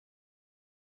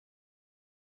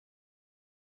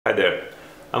Hi there,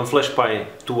 I'm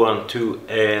FlashPie212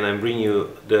 and I'm bringing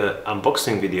you the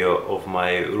unboxing video of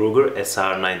my Ruger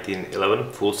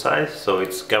SR1911 full size, so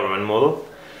it's government model.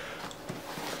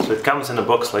 So it comes in a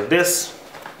box like this,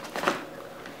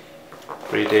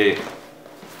 pretty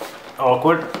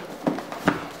awkward,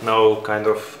 no kind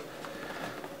of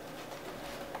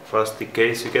plastic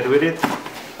case you get with it.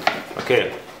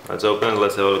 Okay, let's open it,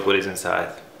 let's have a look what is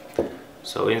inside.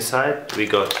 So inside we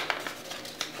got,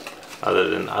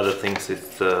 other than other things,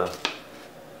 it's the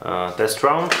test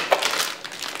round,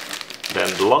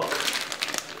 then the lock,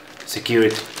 secure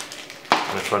it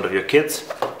in front of your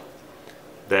kids.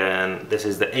 Then this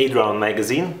is the 8-round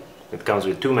magazine. It comes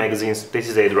with 2 magazines. This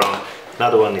is 8 round,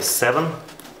 another one is 7.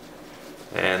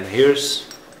 And here's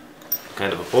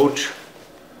kind of a pouch,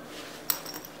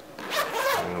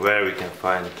 and where we can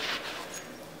find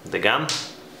the gun.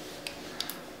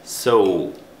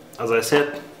 So, as I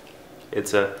said,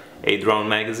 it's a 8-round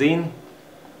magazine,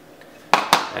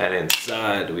 and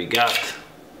inside we got,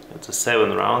 it's a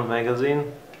 7-round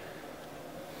magazine,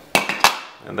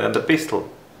 and then the pistol.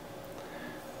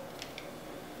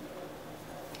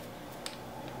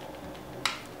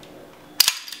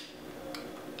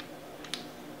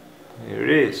 Here it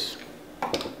is.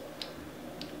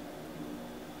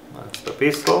 That's the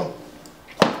pistol,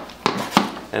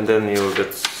 and then you'll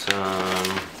get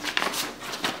some.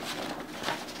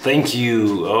 Thank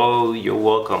you. Oh, you're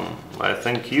welcome. I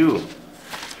thank you.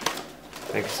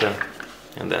 Thanks.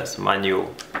 And that's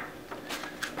manual.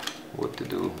 What to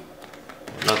do,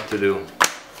 not to do.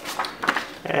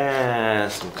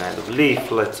 And some kind of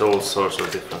leaflets, all sorts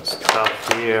of different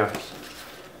stuff here.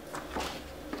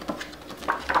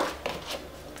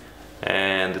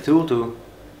 And the tool to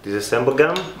disassemble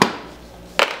gun.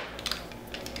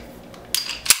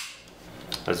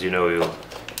 As you know, you'll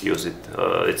use it.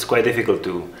 It's quite difficult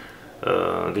to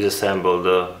disassemble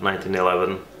the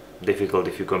 1911. Difficult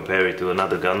if you compare it to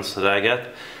another guns that I get.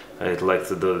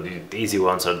 The easy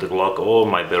ones are the Glock or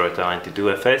my Beretta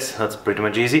 92 FS. That's pretty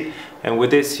much easy. And with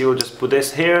this, you'll just put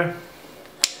this here,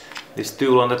 this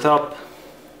tool on the top,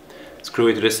 screw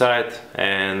it to the side,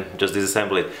 and just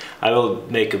disassemble it. I will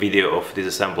make a video of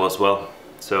disassemble as well.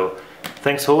 So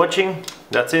thanks for watching.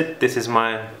 That's it. This is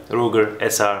my Ruger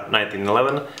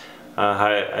SR1911.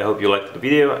 I hope you liked the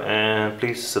video, and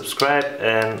please subscribe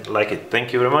and like it.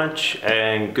 Thank you very much,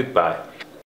 and goodbye.